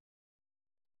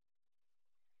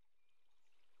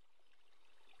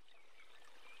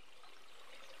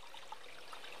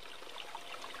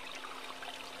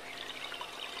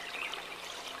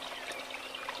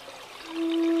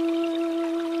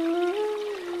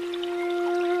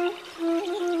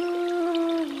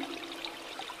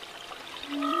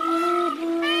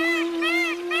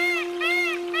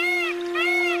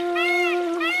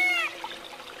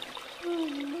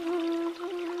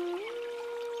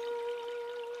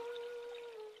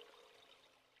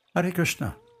Hare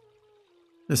Krishna.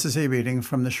 This is a reading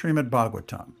from the Srimad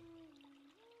Bhagavatam,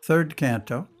 3rd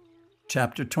Canto,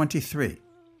 Chapter 23,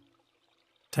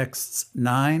 texts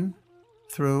 9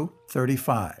 through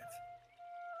 35.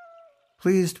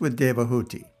 Pleased with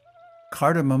Devahuti,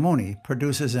 Kardama Muni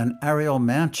produces an aerial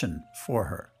mansion for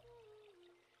her,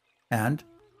 and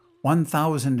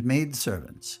 1,000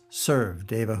 maidservants serve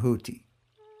Devahuti.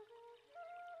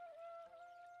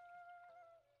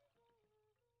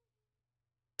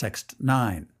 Text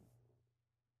 9.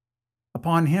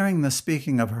 Upon hearing the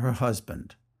speaking of her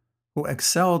husband, who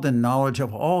excelled in knowledge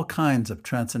of all kinds of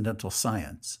transcendental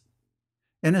science,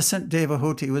 innocent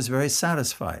Devahuti was very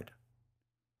satisfied,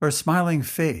 her smiling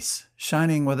face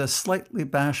shining with a slightly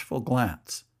bashful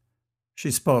glance. She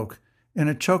spoke in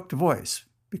a choked voice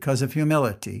because of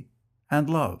humility and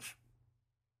love.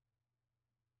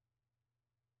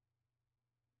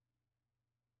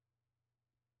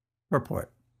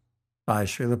 Purport by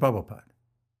Srila Prabhupada.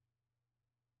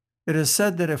 It is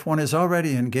said that if one is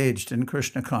already engaged in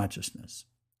Krishna consciousness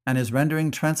and is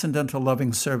rendering transcendental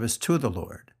loving service to the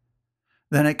Lord,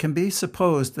 then it can be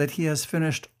supposed that he has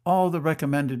finished all the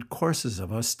recommended courses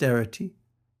of austerity,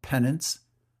 penance,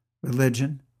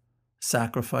 religion,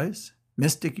 sacrifice,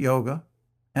 mystic yoga,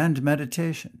 and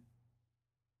meditation.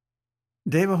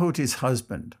 Devahuti's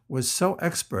husband was so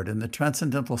expert in the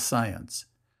transcendental science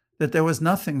that there was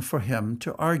nothing for him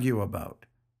to argue about.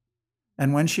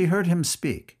 And when she heard him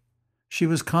speak, she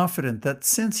was confident that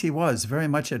since he was very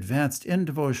much advanced in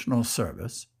devotional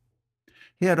service,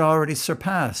 he had already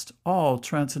surpassed all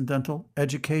transcendental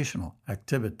educational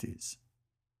activities.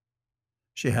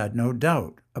 She had no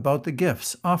doubt about the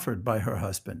gifts offered by her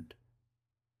husband.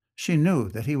 She knew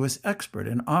that he was expert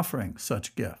in offering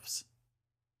such gifts.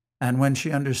 And when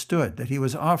she understood that he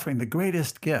was offering the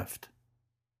greatest gift,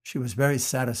 she was very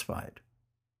satisfied.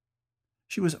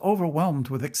 She was overwhelmed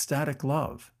with ecstatic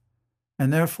love,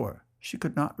 and therefore she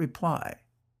could not reply.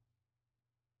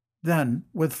 Then,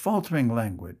 with faltering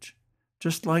language,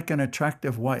 just like an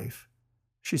attractive wife,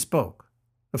 she spoke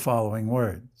the following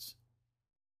words.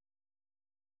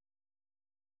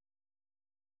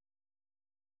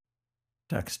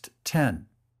 Text 10.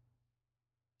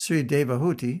 Sri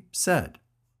Devahuti said,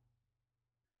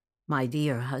 My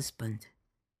dear husband,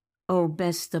 O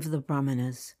best of the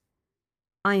Brahmanas,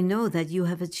 I know that you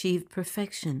have achieved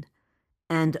perfection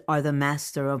and are the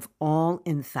master of all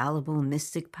infallible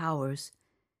mystic powers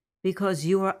because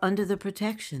you are under the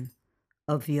protection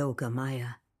of Yoga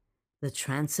Maya, the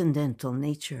transcendental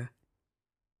nature.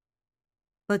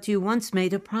 But you once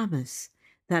made a promise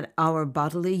that our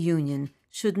bodily union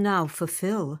should now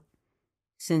fulfill,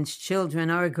 since children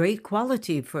are a great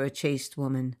quality for a chaste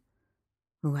woman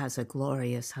who has a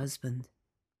glorious husband.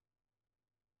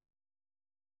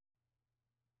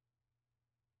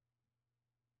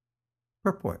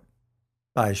 Purport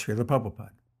by Srila Prabhupada.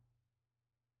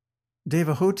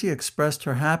 Devahuti expressed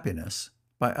her happiness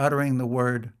by uttering the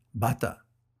word bhata,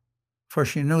 for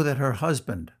she knew that her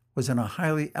husband was in a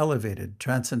highly elevated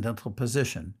transcendental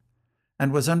position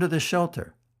and was under the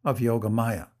shelter of Yoga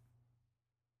Maya.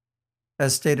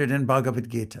 As stated in Bhagavad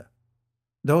Gita,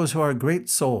 those who are great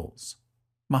souls,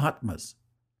 Mahatmas,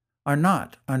 are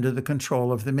not under the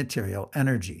control of the material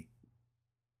energy.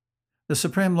 The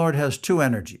Supreme Lord has two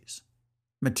energies,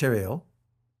 material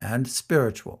and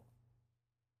spiritual.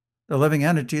 The living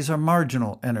entities are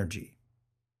marginal energy.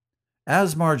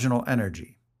 As marginal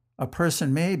energy, a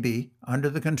person may be under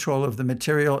the control of the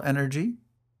material energy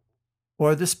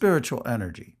or the spiritual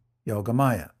energy, Yoga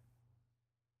Maya.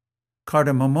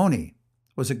 Kardama Muni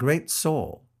was a great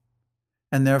soul,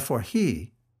 and therefore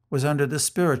he was under the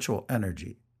spiritual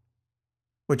energy,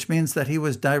 which means that he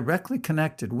was directly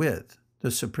connected with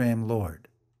the Supreme Lord.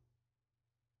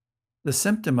 The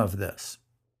symptom of this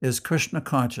is Krishna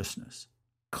consciousness,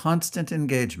 constant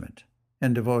engagement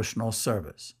in devotional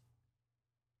service.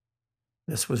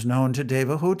 This was known to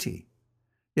Devahuti,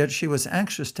 yet she was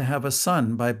anxious to have a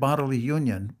son by bodily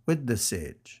union with the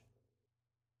sage.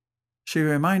 She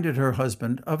reminded her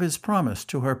husband of his promise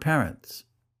to her parents,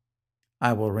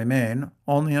 I will remain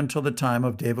only until the time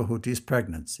of Devahuti's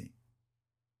pregnancy.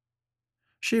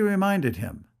 She reminded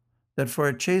him that for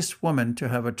a chaste woman to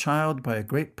have a child by a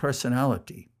great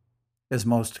personality is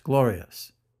most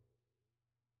glorious.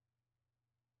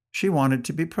 She wanted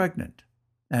to be pregnant,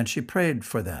 and she prayed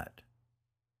for that.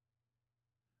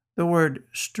 The word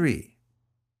stri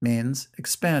means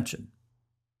expansion.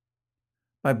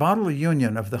 By bodily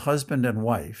union of the husband and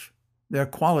wife, their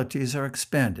qualities are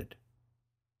expanded.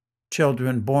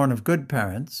 Children born of good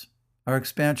parents are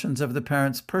expansions of the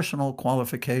parents' personal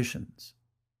qualifications.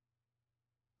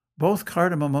 Both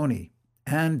Kardama Muni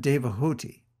and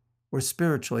Devahuti were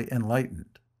spiritually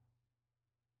enlightened.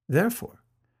 Therefore,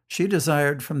 she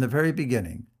desired from the very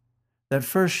beginning that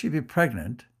first she be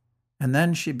pregnant, and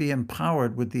then she be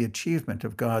empowered with the achievement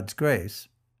of God's grace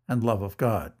and love of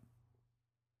God.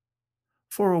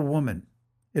 For a woman,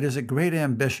 it is a great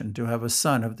ambition to have a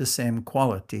son of the same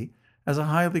quality as a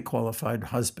highly qualified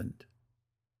husband.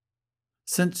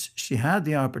 Since she had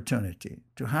the opportunity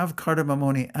to have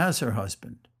Cardamomoni as her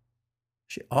husband,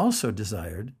 she also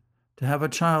desired to have a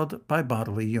child by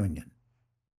bodily union.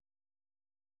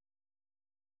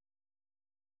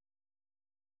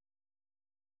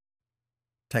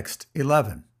 Text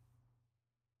 11.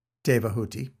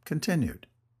 Devahuti continued.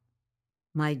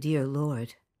 My dear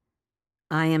Lord,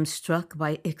 I am struck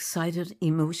by excited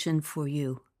emotion for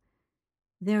you.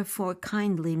 Therefore,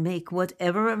 kindly make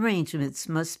whatever arrangements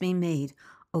must be made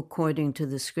according to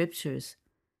the Scriptures,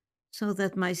 so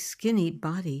that my skinny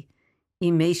body,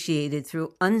 emaciated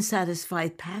through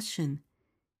unsatisfied passion,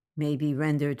 may be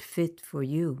rendered fit for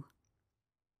you.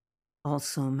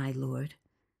 Also, my Lord,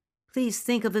 please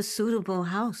think of a suitable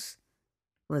house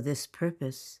for this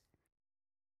purpose.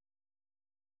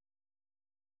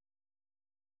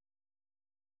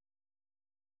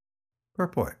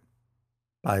 Purport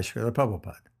by Srila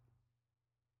Prabhupada.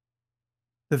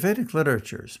 The Vedic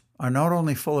literatures are not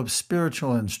only full of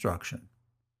spiritual instruction,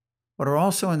 but are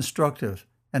also instructive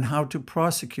in how to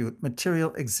prosecute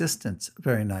material existence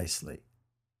very nicely,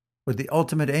 with the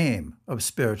ultimate aim of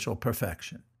spiritual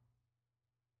perfection.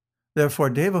 Therefore,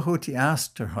 Devahuti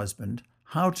asked her husband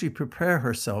how to prepare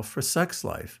herself for sex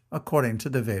life according to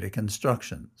the Vedic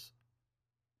instructions.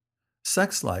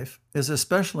 Sex life is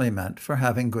especially meant for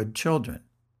having good children.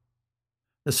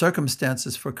 The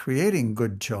circumstances for creating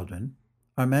good children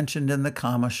are mentioned in the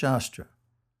Kama Shastra,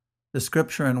 the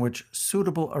scripture in which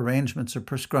suitable arrangements are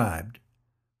prescribed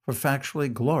for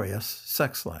factually glorious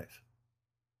sex life.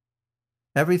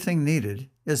 Everything needed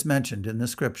is mentioned in the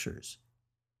scriptures.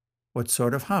 What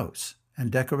sort of house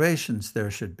and decorations there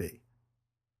should be,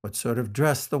 what sort of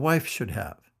dress the wife should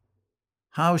have,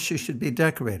 how she should be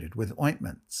decorated with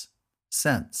ointments,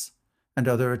 scents, and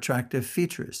other attractive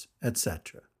features,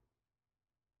 etc.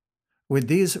 With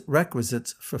these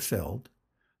requisites fulfilled,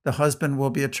 the husband will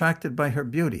be attracted by her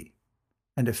beauty,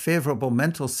 and a favorable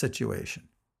mental situation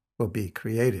will be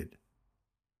created.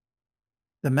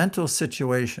 The mental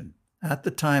situation at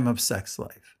the time of sex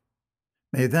life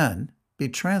may then be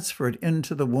transferred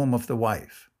into the womb of the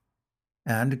wife,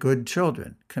 and good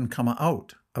children can come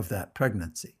out of that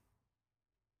pregnancy.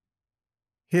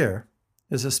 Here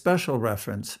is a special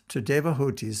reference to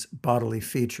Devahuti's bodily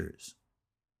features.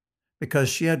 Because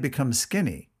she had become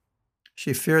skinny,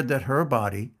 she feared that her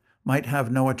body might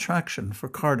have no attraction for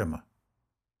Kardama.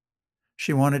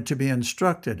 She wanted to be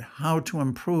instructed how to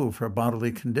improve her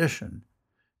bodily condition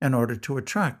in order to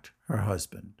attract her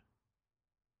husband.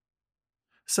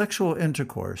 Sexual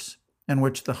intercourse in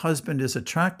which the husband is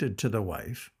attracted to the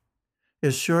wife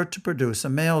is sure to produce a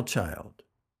male child.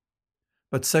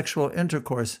 But sexual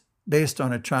intercourse based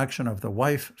on attraction of the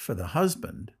wife for the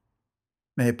husband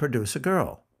may produce a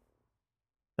girl.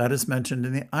 That is mentioned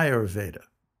in the Ayurveda.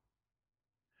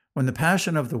 When the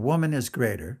passion of the woman is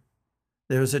greater,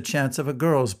 there is a chance of a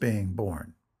girl's being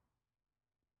born.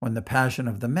 When the passion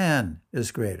of the man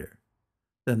is greater,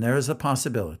 then there is a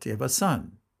possibility of a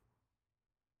son.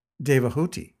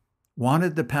 Devahuti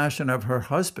wanted the passion of her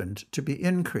husband to be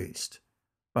increased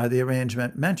by the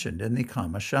arrangement mentioned in the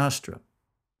Kama Shastra.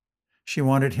 She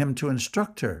wanted him to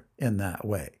instruct her in that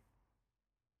way.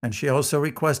 And she also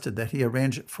requested that he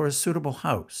arrange for a suitable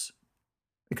house,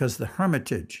 because the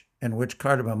hermitage in which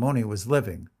Cardamomoni was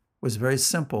living was very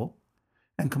simple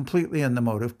and completely in the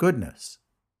mode of goodness,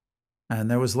 and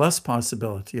there was less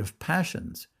possibility of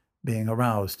passions being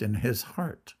aroused in his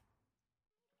heart.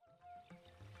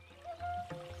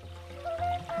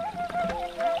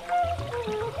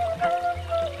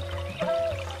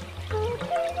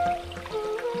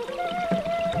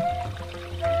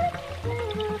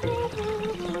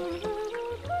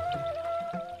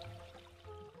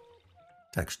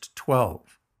 Text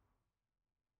 12.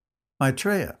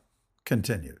 Maitreya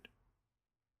continued.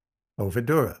 O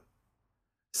Vidura,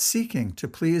 seeking to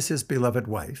please his beloved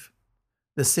wife,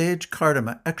 the sage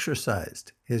Kardama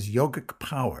exercised his yogic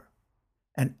power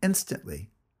and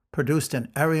instantly produced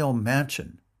an aerial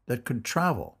mansion that could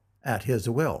travel at his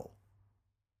will.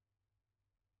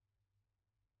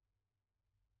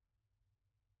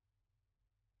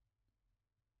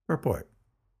 Purport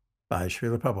by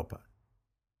Srila Prabhupada.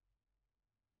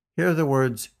 Here the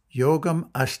words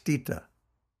Yogam Ashtita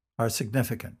are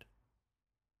significant.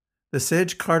 The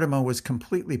sage Kardama was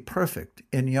completely perfect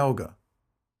in yoga,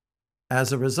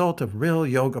 as a result of real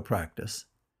yoga practice,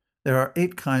 there are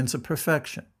 8 kinds of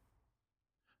perfection.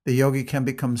 The yogi can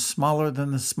become smaller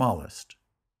than the smallest,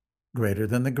 greater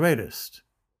than the greatest,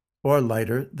 or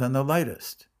lighter than the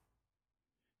lightest.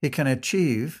 He can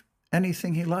achieve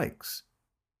anything he likes.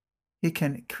 He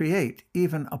can create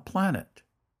even a planet.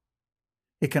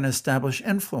 He can establish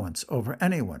influence over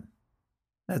anyone,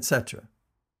 etc.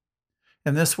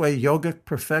 In this way, yogic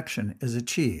perfection is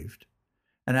achieved,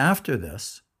 and after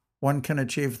this, one can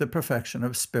achieve the perfection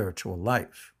of spiritual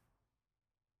life.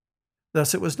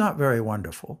 Thus, it was not very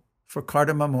wonderful for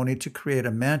Kardama Muni to create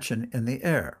a mansion in the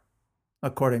air,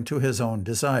 according to his own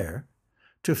desire,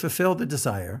 to fulfill the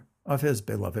desire of his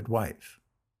beloved wife.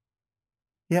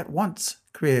 He at once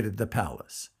created the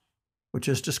palace, which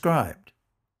is described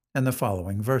in the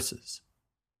following verses.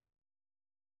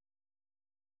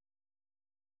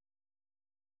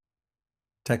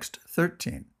 Text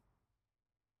 13.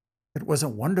 It was a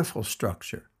wonderful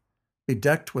structure,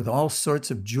 bedecked with all sorts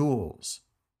of jewels,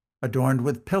 adorned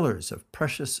with pillars of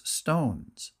precious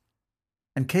stones,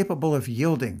 and capable of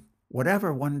yielding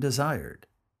whatever one desired.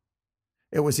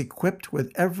 It was equipped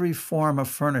with every form of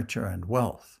furniture and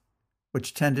wealth,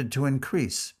 which tended to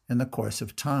increase in the course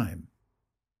of time.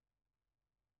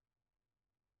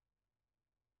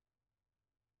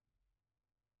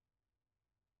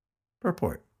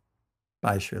 Purport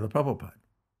by Srila Prabhupada.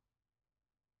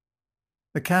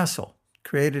 The castle,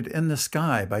 created in the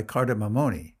sky by Kardama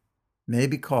Muni, may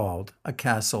be called a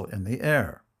castle in the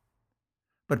air.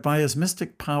 But by his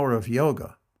mystic power of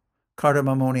yoga,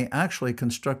 Kardama Muni actually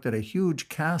constructed a huge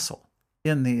castle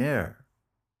in the air.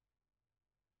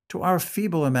 To our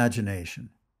feeble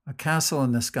imagination, a castle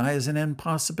in the sky is an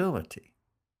impossibility.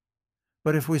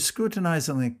 But if we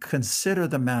scrutinizingly consider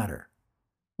the matter,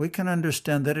 we can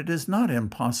understand that it is not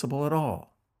impossible at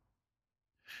all.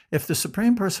 If the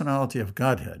Supreme Personality of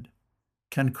Godhead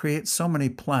can create so many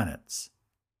planets,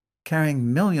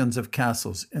 carrying millions of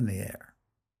castles in the air,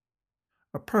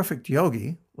 a perfect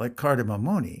yogi like Kardama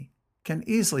Muni can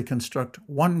easily construct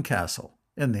one castle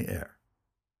in the air.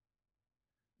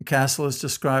 The castle is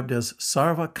described as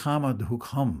Sarva Kama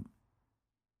Dhukham,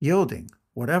 yielding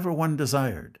whatever one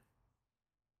desired.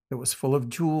 It was full of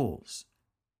jewels.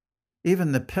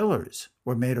 Even the pillars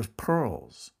were made of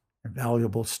pearls and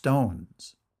valuable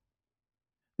stones.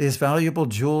 These valuable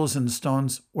jewels and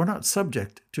stones were not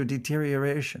subject to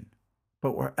deterioration,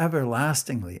 but were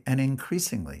everlastingly and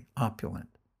increasingly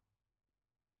opulent.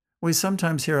 We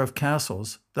sometimes hear of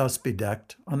castles thus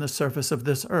bedecked on the surface of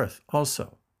this earth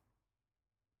also.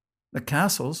 The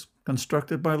castles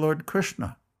constructed by Lord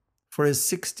Krishna for his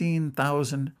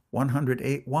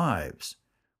 16,108 wives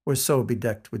were so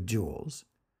bedecked with jewels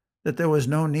that there was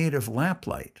no need of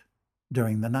lamplight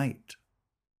during the night.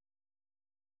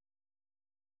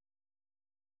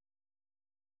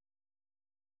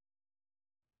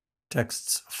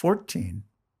 Texts 14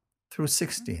 through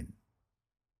 16.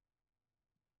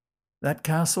 That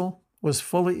castle was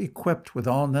fully equipped with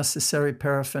all necessary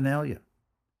paraphernalia,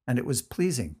 and it was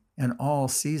pleasing in all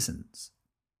seasons.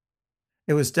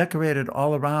 It was decorated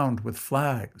all around with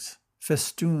flags,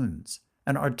 festoons,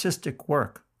 and artistic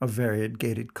work of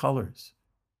variegated colors.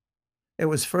 It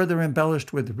was further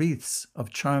embellished with wreaths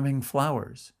of charming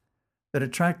flowers that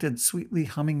attracted sweetly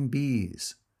humming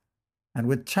bees, and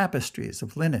with tapestries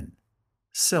of linen,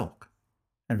 silk,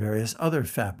 and various other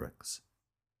fabrics.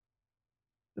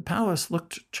 The palace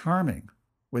looked charming,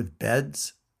 with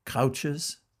beds,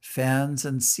 couches, fans,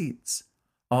 and seats,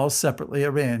 all separately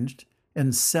arranged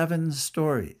in 7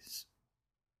 stories.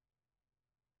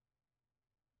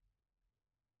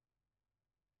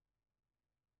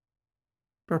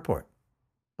 Purport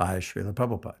by Srila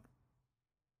Prabhupada.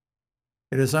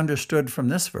 It is understood from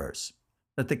this verse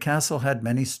that the castle had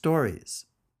many stories.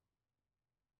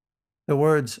 The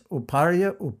words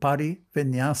Uparya Upari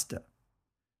Vinyasta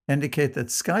indicate that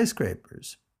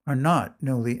skyscrapers are not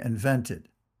newly invented.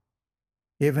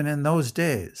 Even in those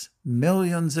days,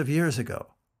 millions of years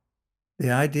ago,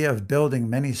 the idea of building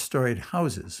many-storied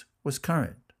houses was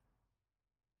current.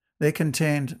 They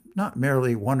contained not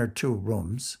merely 1 or 2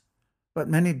 rooms, but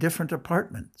many different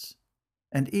apartments,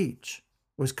 and each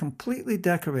was completely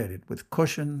decorated with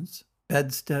cushions,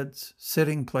 bedsteads,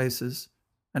 sitting places,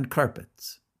 and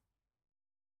carpets.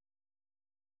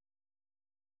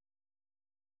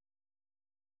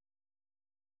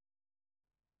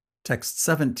 Text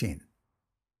 17.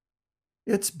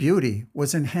 Its beauty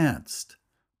was enhanced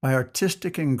by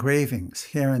artistic engravings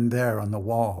here and there on the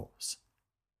walls.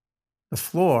 The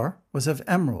floor was of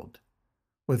emerald,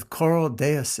 with coral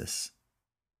dioesis.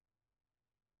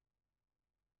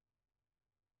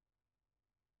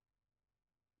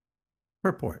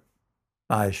 Purport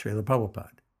by Srila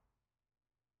Prabhupada.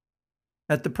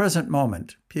 At the present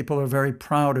moment, people are very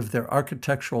proud of their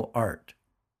architectural art,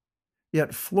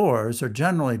 yet floors are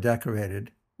generally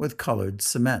decorated with colored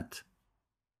cement.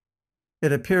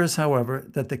 It appears, however,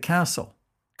 that the castle,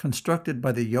 constructed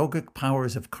by the yogic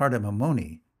powers of Kardama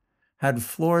Muni, had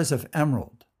floors of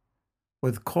emerald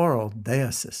with coral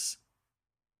daises.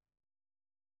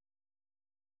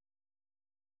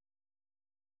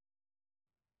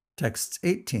 Texts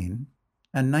 18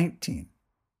 and 19.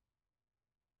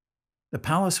 The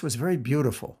palace was very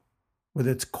beautiful, with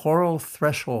its coral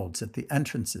thresholds at the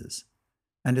entrances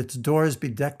and its doors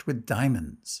bedecked with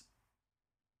diamonds.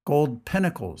 Gold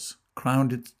pinnacles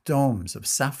crowned its domes of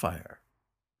sapphire.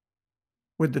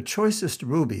 With the choicest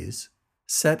rubies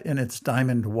set in its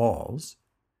diamond walls,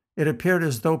 it appeared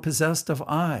as though possessed of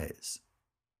eyes.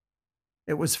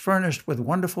 It was furnished with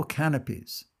wonderful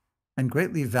canopies and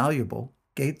greatly valuable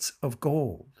gates of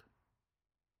gold.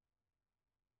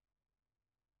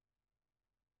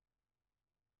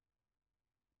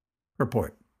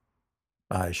 Purport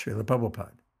by Srila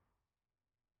Prabhupada.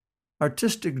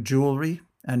 Artistic jewelry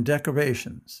and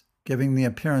decorations giving the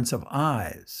appearance of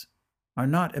eyes are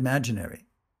not imaginary.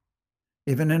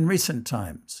 Even in recent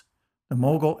times, the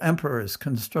Mughal emperors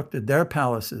constructed their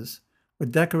palaces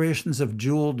with decorations of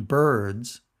jeweled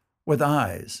birds with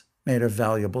eyes made of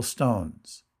valuable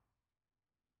stones.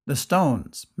 The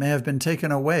stones may have been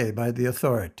taken away by the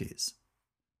authorities,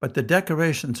 but the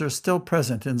decorations are still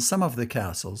present in some of the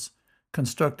castles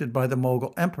constructed by the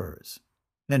Mughal emperors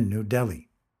in New Delhi.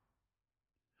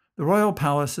 The royal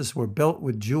palaces were built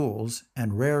with jewels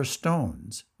and rare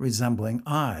stones resembling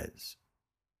eyes,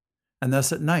 and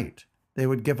thus at night they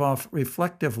would give off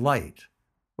reflective light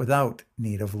without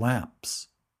need of lamps.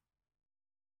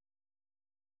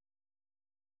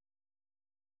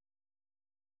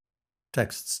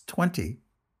 Texts 20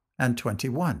 and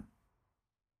 21.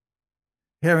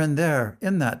 Here and there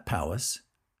in that palace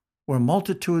were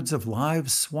multitudes of live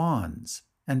swans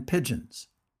and pigeons,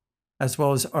 as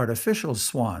well as artificial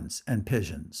swans and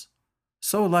pigeons,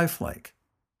 so lifelike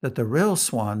that the real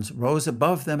swans rose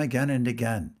above them again and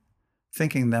again,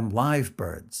 thinking them live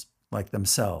birds like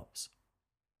themselves.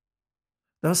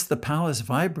 Thus the palace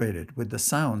vibrated with the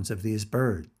sounds of these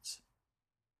birds.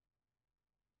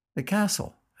 The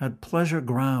castle had pleasure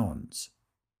grounds,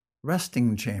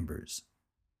 resting chambers,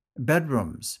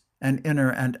 bedrooms, and inner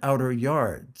and outer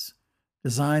yards,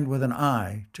 designed with an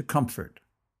eye to comfort.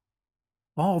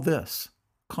 All this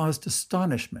caused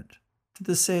astonishment to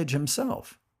the sage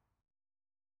himself.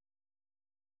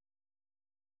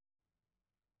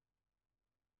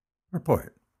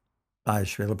 Report by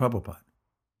Srila Prabhupada.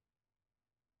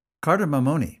 Kardama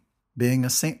Muni, being a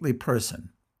saintly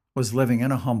person, was living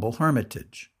in a humble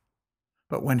hermitage.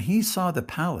 But when he saw the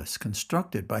palace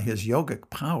constructed by his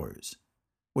yogic powers,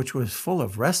 which was full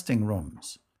of resting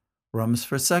rooms, rooms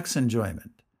for sex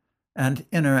enjoyment, and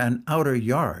inner and outer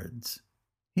yards,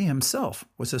 he himself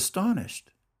was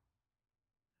astonished.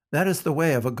 That is the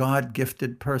way of a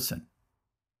God-gifted person.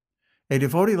 A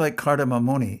devotee like Kardama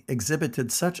Muni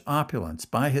exhibited such opulence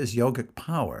by his yogic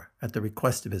power at the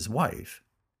request of his wife,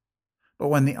 but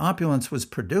when the opulence was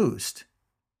produced,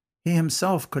 he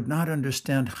himself could not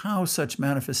understand how such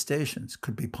manifestations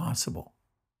could be possible.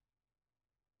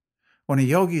 When a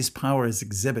yogi's power is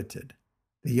exhibited,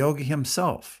 the yogi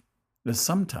himself is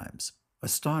sometimes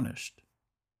astonished.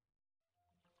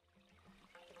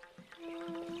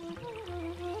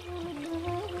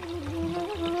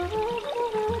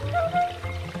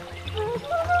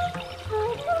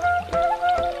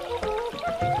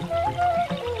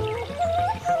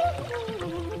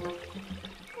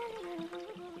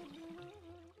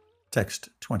 Text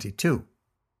 22.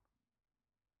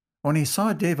 When he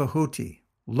saw Devahuti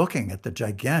looking at the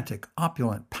gigantic,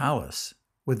 opulent palace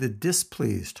with a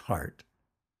displeased heart,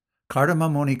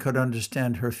 Kardama Muni could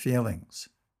understand her feelings,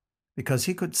 because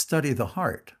he could study the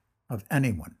heart of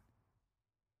anyone.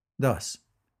 Thus,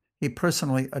 he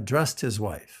personally addressed his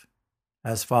wife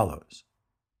as follows.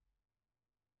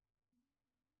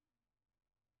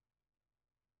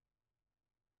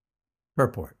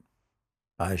 Purport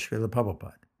by Srila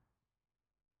Prabhupada.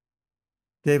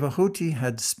 Devahuti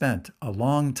had spent a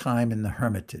long time in the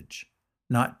hermitage,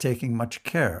 not taking much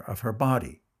care of her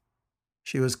body.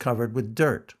 She was covered with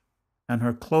dirt, and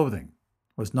her clothing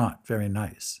was not very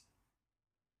nice.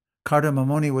 Kardama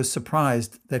Muni was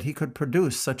surprised that he could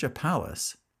produce such a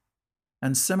palace,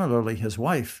 and similarly his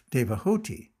wife,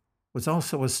 Devahuti, was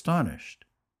also astonished.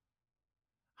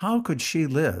 How could she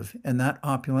live in that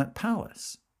opulent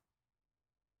palace?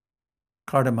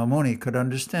 Kardama Muni could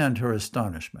understand her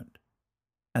astonishment,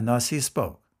 and thus he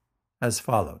spoke as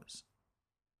follows.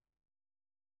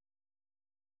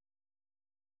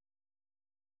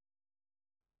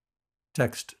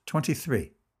 Text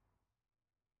 23.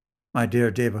 My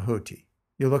dear Devahuti,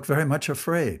 you look very much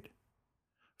afraid.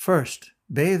 First,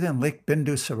 bathe in Lake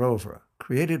Bindu Sarovara,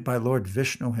 created by Lord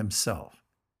Vishnu himself,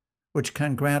 which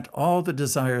can grant all the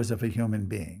desires of a human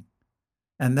being,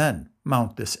 and then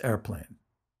mount this airplane.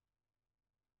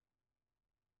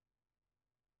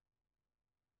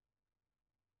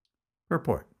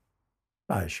 Purport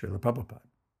by Srila Prabhupada.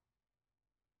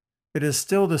 It is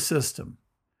still the system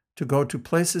to go to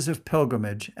places of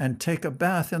pilgrimage and take a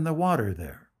bath in the water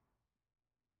there.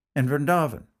 In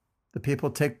Vrindavan, the people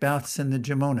take baths in the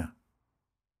Jamuna.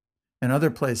 In other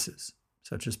places,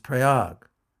 such as Prayag,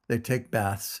 they take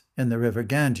baths in the river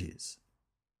Ganges.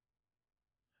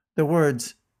 The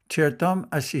words Tirtam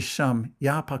Ashisham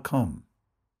Yapakum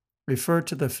refer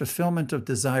to the fulfillment of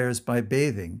desires by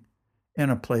bathing in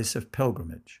a place of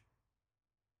pilgrimage.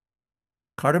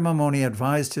 Kardama Muni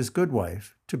advised his good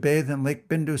wife to bathe in Lake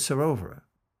Bindu Sarovara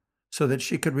so that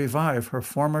she could revive her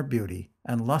former beauty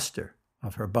and luster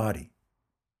of her body.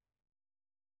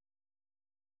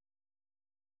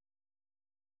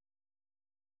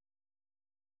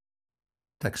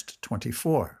 Text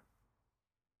 24.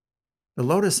 The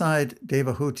lotus-eyed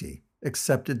Devahuti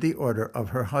accepted the order of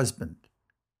her husband.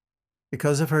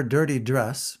 Because of her dirty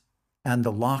dress and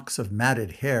the locks of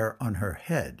matted hair on her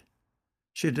head,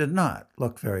 she did not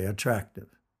look very attractive.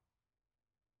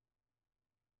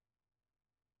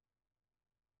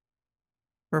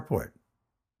 Purport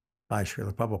by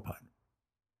Srila Prabhupada.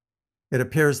 It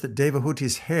appears that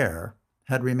Devahuti's hair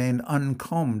had remained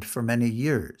uncombed for many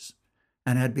years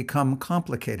and had become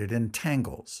complicated in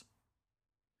tangles.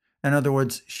 In other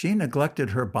words, she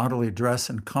neglected her bodily dress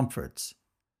and comforts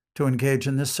to engage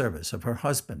in the service of her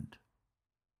husband.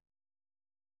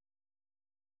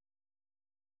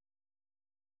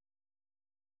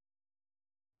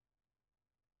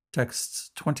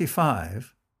 Texts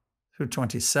 25 through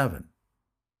 27.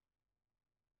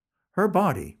 Her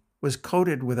body was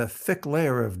coated with a thick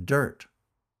layer of dirt,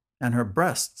 and her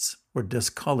breasts were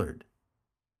discolored.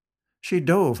 She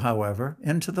dove, however,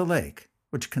 into the lake,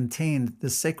 which contained the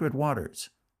sacred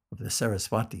waters of the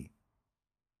Saraswati.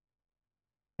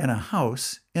 In a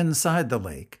house inside the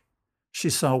lake, she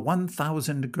saw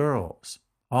 1,000 girls,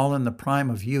 all in the prime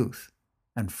of youth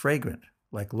and fragrant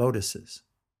like lotuses.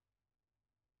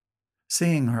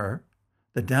 Seeing her,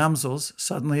 the damsels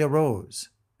suddenly arose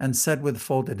and said with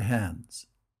folded hands,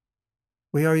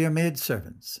 "We are your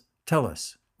maidservants. Tell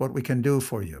us what we can do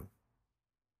for you."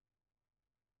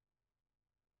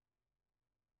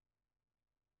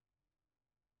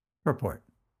 Purport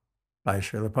by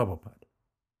Srila Prabhupada.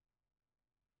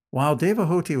 While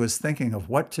Devahuti was thinking of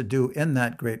what to do in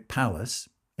that great palace,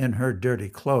 in her dirty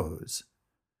clothes,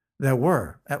 there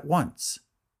were, at once,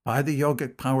 by the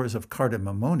yogic powers of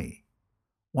Kardama Muni,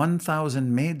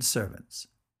 1,000 maidservants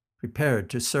prepared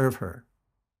to serve her.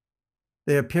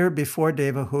 They appeared before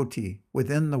Devahuti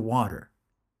within the water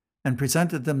and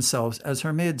presented themselves as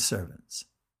her maidservants,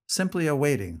 simply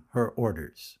awaiting her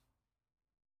orders.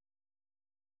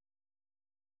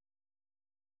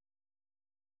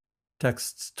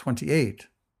 Texts 28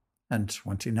 and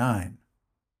 29.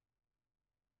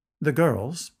 The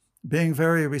girls, being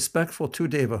very respectful to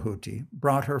Devahuti,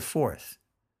 brought her forth,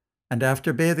 and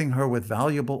after bathing her with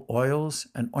valuable oils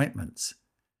and ointments,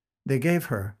 they gave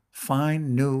her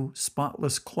fine, new,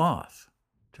 spotless cloth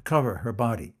to cover her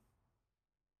body.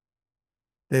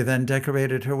 They then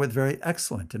decorated her with very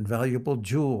excellent and valuable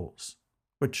jewels,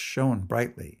 which shone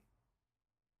brightly.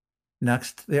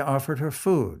 Next, they offered her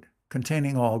food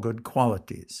containing all good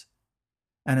qualities,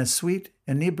 and a sweet,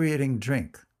 inebriating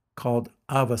drink called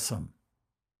avasam.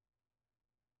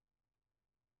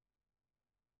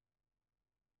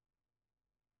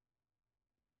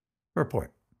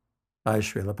 Purport by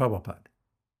Srila Prabhupada.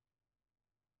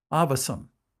 Avasam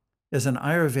is an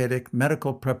Ayurvedic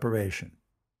medical preparation.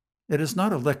 It is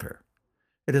not a liquor.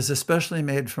 It is especially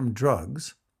made from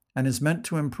drugs and is meant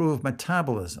to improve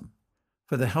metabolism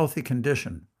for the healthy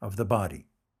condition of the body.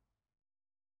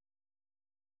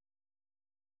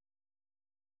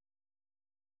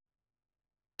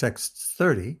 Texts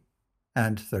 30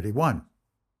 and 31.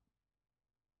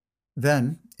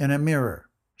 Then, in a mirror,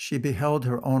 she beheld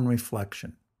her own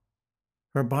reflection.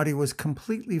 Her body was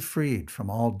completely freed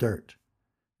from all dirt,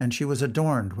 and she was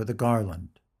adorned with a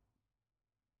garland.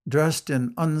 Dressed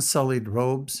in unsullied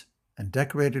robes and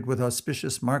decorated with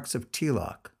auspicious marks of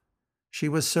tilak, she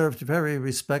was served very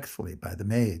respectfully by the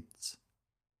maids.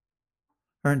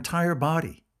 Her entire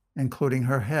body, including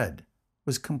her head,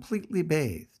 was completely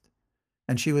bathed,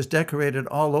 and she was decorated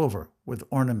all over with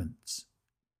ornaments.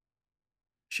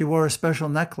 She wore a special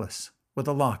necklace with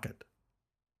a locket.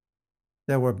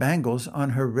 there were bangles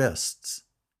on her wrists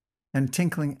and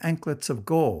tinkling anklets of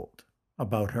gold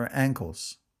about her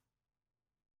ankles.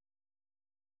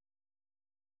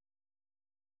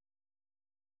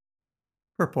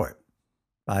 Purport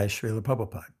by Srila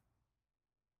Prabhupada.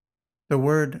 The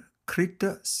word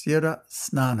Krita Sira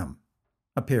Snanam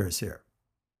appears here.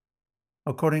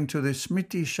 According to the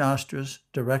Smriti Shastra's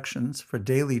directions for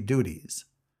daily duties,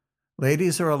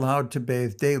 ladies are allowed to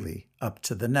bathe daily up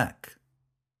to the neck.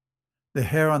 The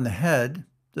hair on the head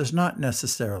does not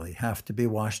necessarily have to be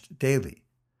washed daily,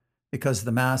 because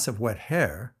the mass of wet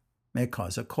hair may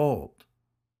cause a cold.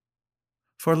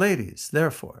 For ladies,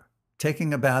 therefore,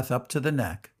 taking a bath up to the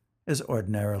neck is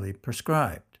ordinarily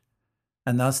prescribed,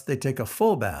 and thus they take a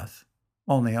full bath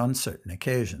only on certain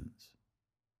occasions.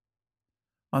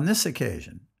 On this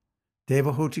occasion,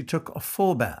 Devahuti took a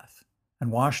full bath and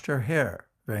washed her hair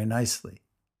very nicely.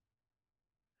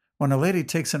 When a lady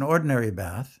takes an ordinary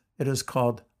bath, it is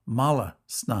called Mala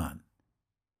Snan,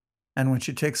 and when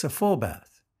she takes a full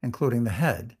bath, including the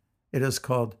head, it is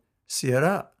called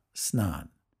Sira Snan.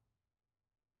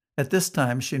 At this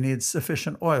time, she needs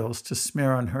sufficient oils to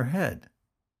smear on her head.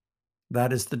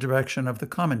 That is the direction of the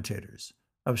commentators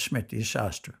of Smriti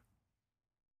Shastra.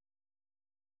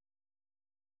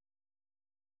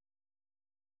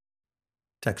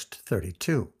 Text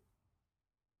 32.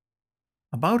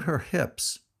 About her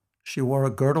hips, she wore a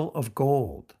girdle of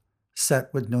gold,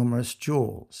 set with numerous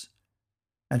jewels,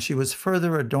 and she was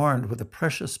further adorned with a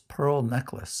precious pearl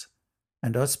necklace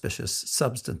and auspicious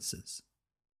substances.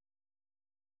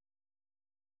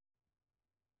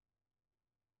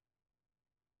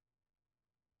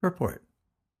 Purport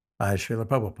by Srila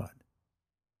Prabhupada.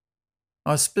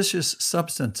 Auspicious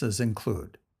substances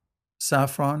include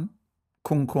saffron,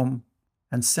 kumkum,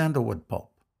 and sandalwood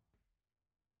pulp.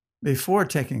 Before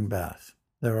taking bath,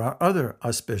 there are other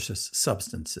auspicious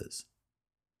substances,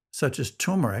 such as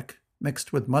turmeric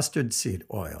mixed with mustard seed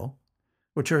oil,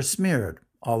 which are smeared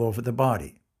all over the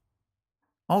body.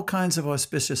 All kinds of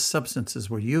auspicious substances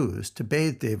were used to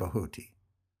bathe Devahuti,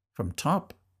 from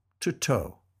top to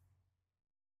toe.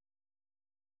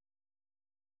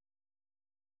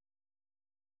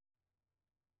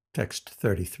 Text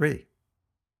 33.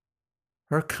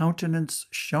 Her countenance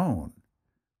shone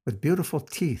with beautiful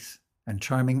teeth and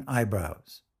charming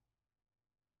eyebrows.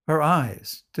 Her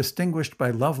eyes, distinguished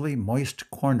by lovely moist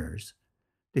corners,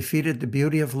 defeated the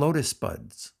beauty of lotus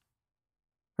buds.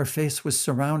 Her face was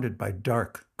surrounded by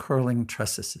dark, curling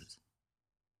tresses.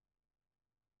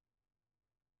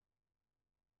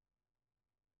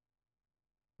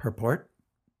 Purport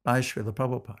by Srila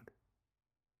Prabhupada.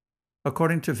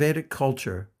 According to Vedic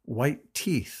culture, white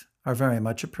teeth are very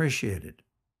much appreciated.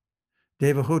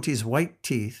 Devahuti's white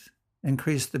teeth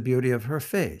increased the beauty of her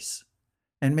face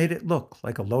and made it look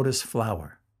like a lotus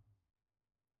flower.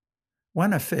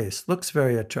 When a face looks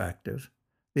very attractive,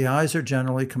 the eyes are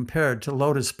generally compared to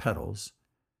lotus petals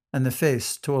and the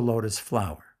face to a lotus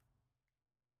flower.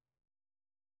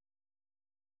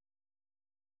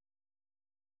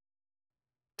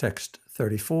 Text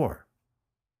 34.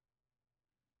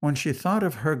 When she thought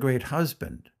of her great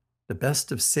husband, the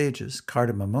best of sages,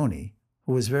 Kardama Muni,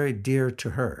 who was very dear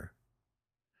to her,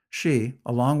 she,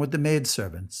 along with the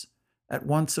maidservants, at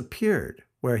once appeared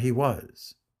where he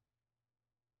was.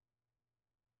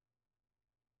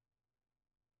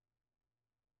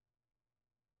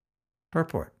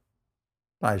 Purport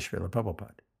by Srila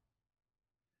Prabhupada.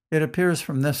 It appears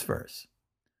from this verse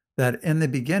that in the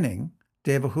beginning,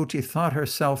 Devahuti thought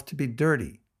herself to be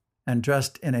dirty and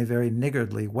dressed in a very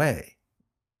niggardly way.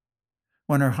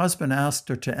 When her husband asked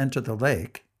her to enter the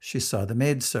lake, she saw the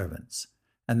maidservants,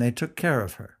 and they took care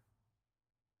of her.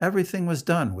 Everything was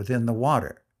done within the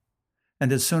water,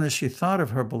 and as soon as she thought of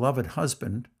her beloved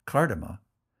husband, Kardama,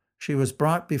 she was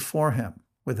brought before him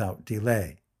without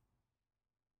delay.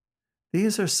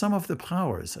 These are some of the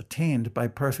powers attained by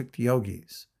perfect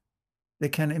yogis. They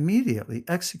can immediately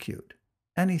execute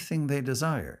anything they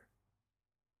desire.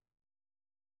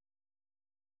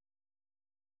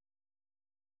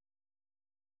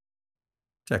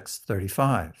 Text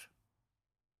 35.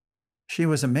 She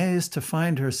was amazed to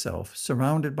find herself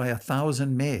surrounded by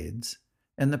 1,000 maids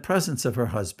in the presence of her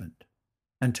husband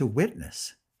and to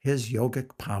witness his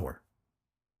yogic power.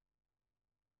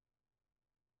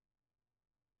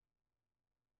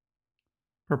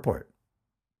 Purport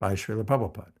by Srila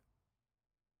Prabhupada.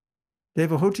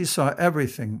 Devahuti saw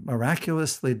everything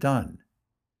miraculously done,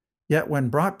 yet when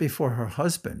brought before her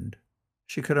husband,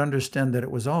 she could understand that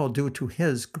it was all due to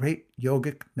his great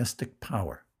yogic mystic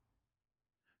power.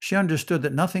 She understood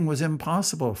that nothing was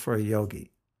impossible for a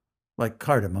yogi, like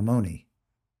Kardama Muni.